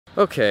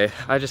Okay,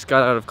 I just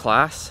got out of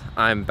class.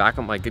 I'm back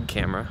on my good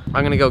camera.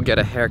 I'm gonna go get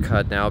a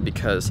haircut now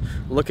because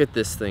look at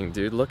this thing,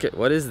 dude. Look at,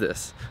 what is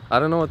this? I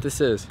don't know what this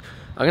is.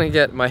 I'm gonna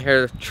get my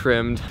hair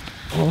trimmed.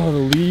 Oh, the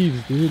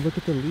leaves, dude. Look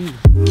at the leaves.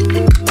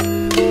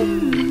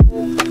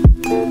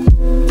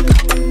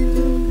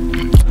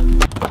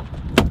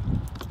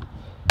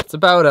 It's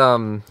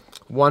about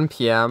 1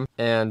 p.m.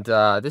 and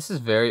this is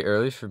very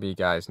early for me,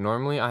 guys.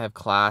 Normally I have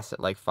class at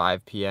like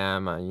 5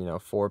 p.m.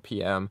 4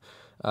 p.m.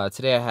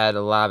 Today I had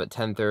a lab at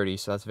 10:30,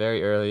 so that's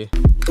very early.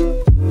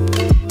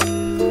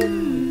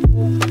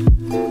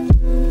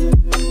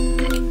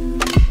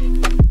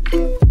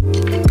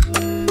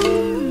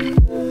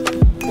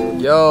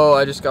 Yo,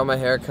 I just got my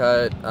hair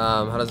cut.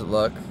 How does it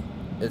look?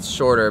 It's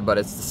shorter, but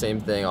it's the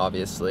same thing,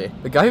 obviously.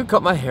 The guy who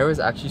cut my hair was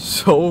actually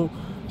so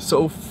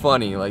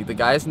funny. Like, the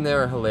guys in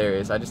there are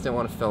hilarious. I just didn't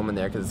want to film in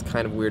there because it's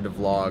kind of weird to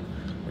vlog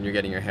when you're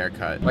getting your hair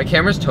cut. My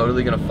camera's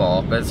totally gonna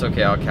fall, but it's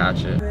okay, I'll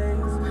catch it.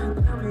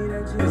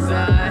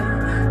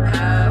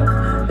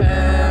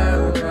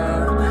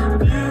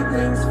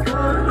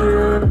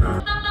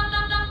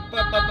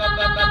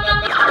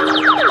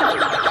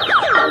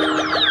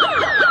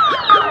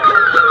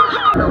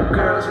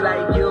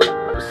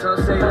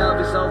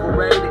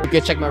 You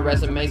can check my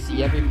resume,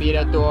 see every beat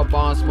I throw up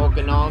on,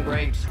 smoking on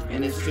grapes,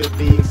 and it should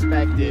be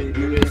expected.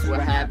 Here's what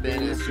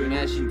happened as soon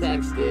as she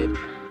texted.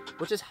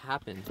 What just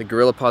happened? The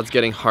GorillaPod's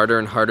getting harder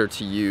and harder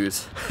to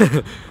use.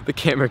 The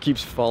camera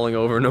keeps falling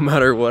over no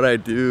matter what I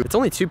do. It's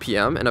only 2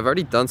 p.m. and I've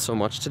already done so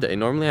much today.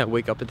 Normally I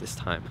wake up at this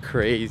time.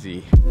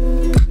 Crazy.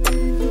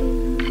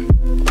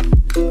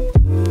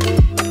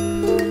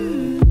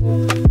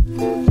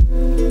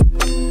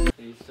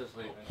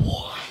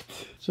 What?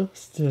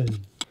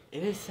 Justin.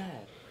 It is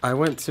sad. I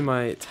went to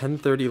my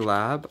 10:30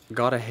 lab,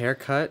 got a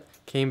haircut,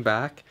 came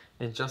back,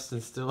 and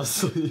Justin's still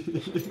asleep.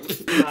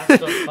 Not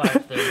till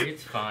 5:30,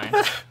 it's fine.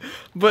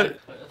 But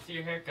let's see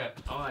your haircut.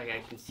 Oh,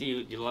 I can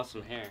see you lost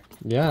some hair.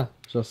 yeah,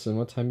 Justin,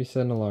 what time you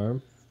set an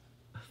alarm?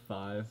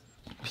 5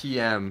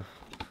 p.m.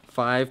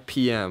 5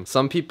 p.m.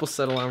 Some people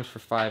set alarms for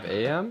 5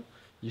 a.m.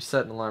 You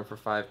set an alarm for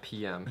 5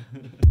 p.m.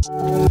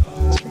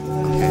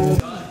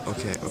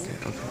 Okay.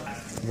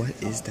 What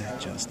is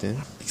that,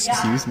 Justin?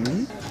 Excuse me? I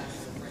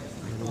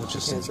don't know what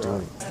Justin's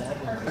doing.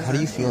 How do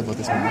you feel about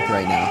this math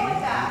right now?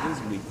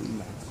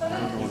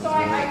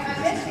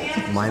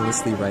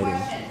 Mindlessly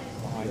writing.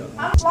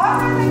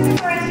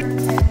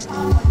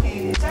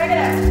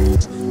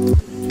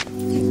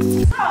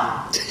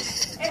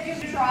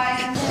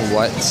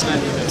 What?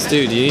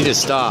 Dude, you need to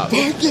stop.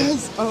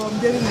 Yes! Oh, I'm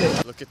getting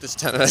it. Look at this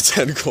 10 out of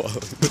 10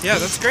 quality. Yeah,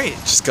 that's great.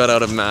 Just got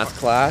out of math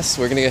class.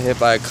 We're gonna get hit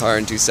by a car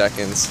in 2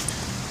 seconds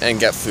and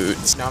get food.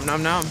 Nom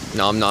nom nom.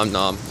 Nom nom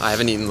nom. I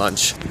haven't eaten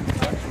lunch.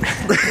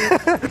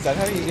 Is that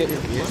how you get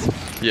your beer?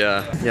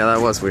 Yeah,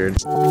 that was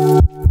weird.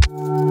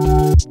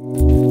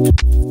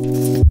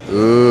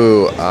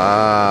 Ooh,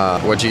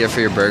 what'd you get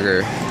for your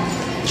burger?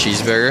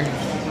 Cheeseburger?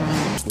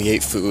 We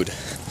ate food.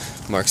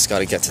 Mark's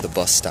gotta get to the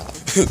bus stop.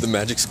 The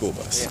magic school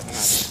bus.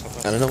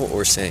 Yeah, I don't know what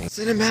we're saying.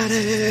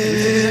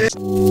 Cinematic!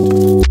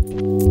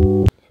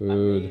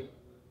 Food.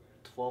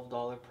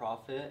 $12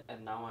 profit,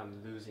 and now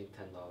I'm losing $10.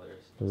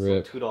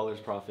 Rip. So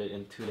 $2 profit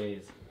in 2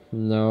 days.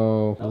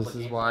 No, this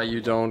is why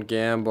you don't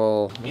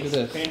gamble. Look at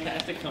this.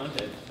 Fantastic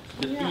content.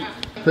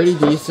 Pretty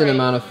decent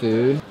amount of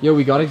food. Yo,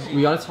 we gotta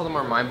tell them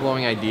our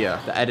mind-blowing idea,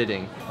 the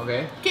editing.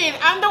 Okay? Okay,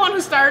 I'm the one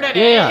who started it.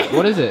 Yeah,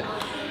 what is it?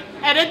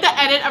 Edit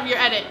the edit of your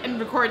edit and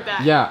record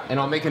that. Yeah, and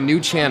I'll make a new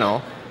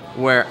channel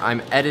where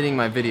I'm editing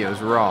my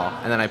videos raw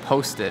and then I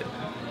post it.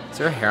 Is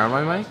there a hair on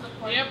my mic?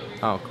 Yep.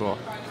 Oh, cool.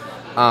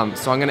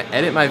 So I'm gonna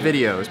edit my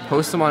videos,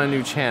 post them on a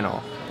new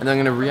channel, and then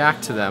I'm gonna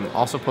react to them,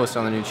 also post it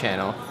on the new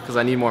channel, because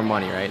I need more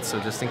money, right? So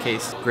just in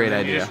case, great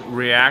idea. You just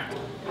react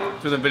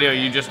to the video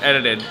you just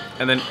edited,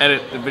 and then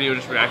edit the video you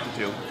just reacted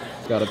to.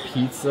 Got a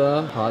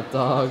pizza, hot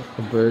dog,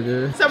 a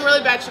burger. Some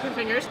really bad chicken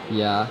fingers.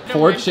 Yeah, Don't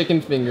 4 win. chicken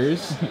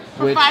fingers.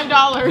 For which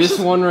 $5. This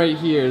one right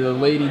here, the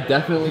lady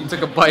definitely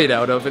took a bite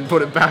out of and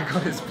put it back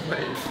on his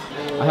plate.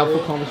 A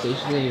helpful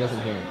conversation and he doesn't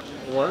hear it.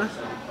 What?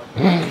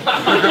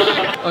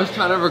 I was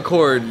trying to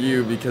record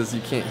you because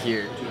you can't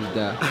hear. He's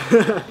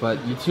deaf.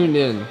 But you tuned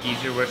in.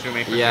 He's your worst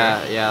roommate for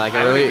Yeah, sure. yeah, like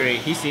I I would really, agree.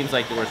 He seems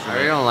like the worst I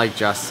roommate. really don't like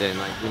Justin.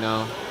 Like, you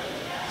know,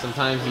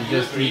 sometimes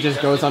he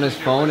just goes on his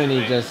phone and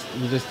he just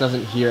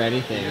doesn't hear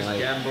anything. Like,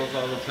 Gambles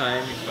all the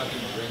time. He's fucking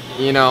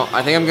drinking. you know,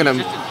 I think I'm gonna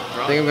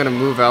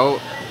move out.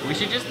 We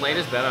should just light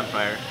his bed on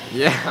fire.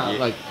 Yeah,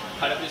 like,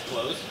 Cut up his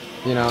clothes.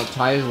 you know,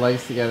 tie his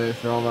legs together,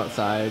 throw him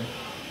outside.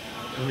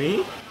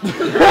 Me?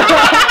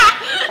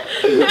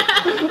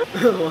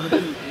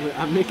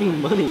 I'm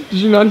making money. Did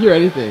you not hear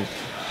anything?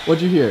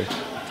 What'd you hear?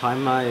 Tie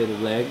my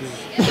legs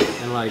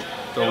and like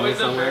throw That me was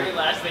the somewhere. very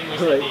last thing we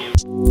said to you.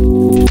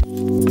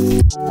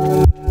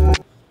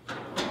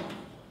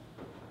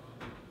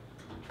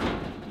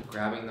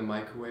 Grabbing the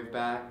microwave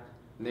back.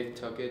 Nick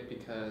took it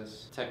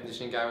because the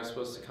technician guy was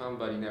supposed to come,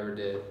 but he never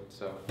did,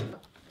 so.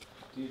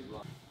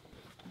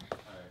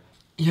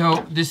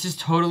 Yo, this is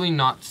totally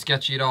not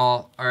sketchy at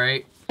all,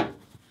 alright?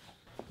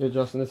 Yo,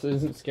 Justin, this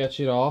isn't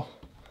sketchy at all.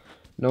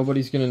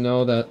 Nobody's gonna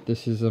know that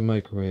this is a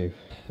microwave.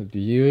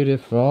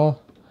 Beautiful.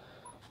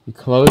 You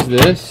close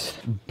this,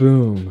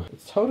 boom.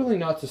 It's totally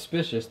not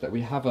suspicious that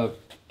we have a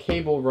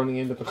cable running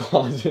into the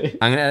closet.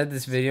 I'm gonna edit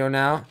this video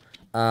now.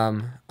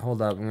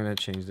 Hold up, I'm gonna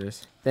change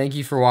this. Thank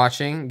you for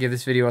watching. Give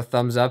this video a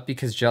thumbs up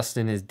because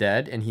Justin is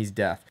dead and he's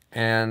deaf.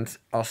 And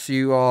I'll see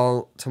you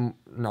all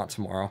not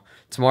tomorrow.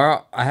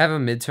 Tomorrow I have a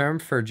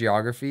midterm for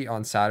geography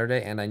on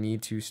Saturday and I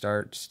need to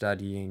start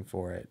studying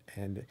for it.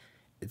 And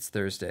it's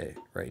Thursday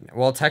right now.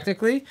 Well,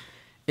 technically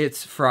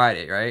it's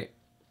Friday, right?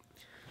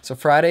 So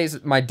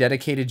Friday's my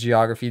dedicated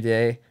geography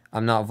day.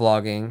 I'm not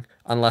vlogging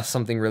unless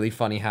something really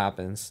funny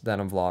happens,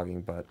 then I'm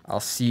vlogging, but I'll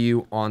see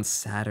you on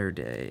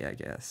Saturday, I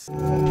guess.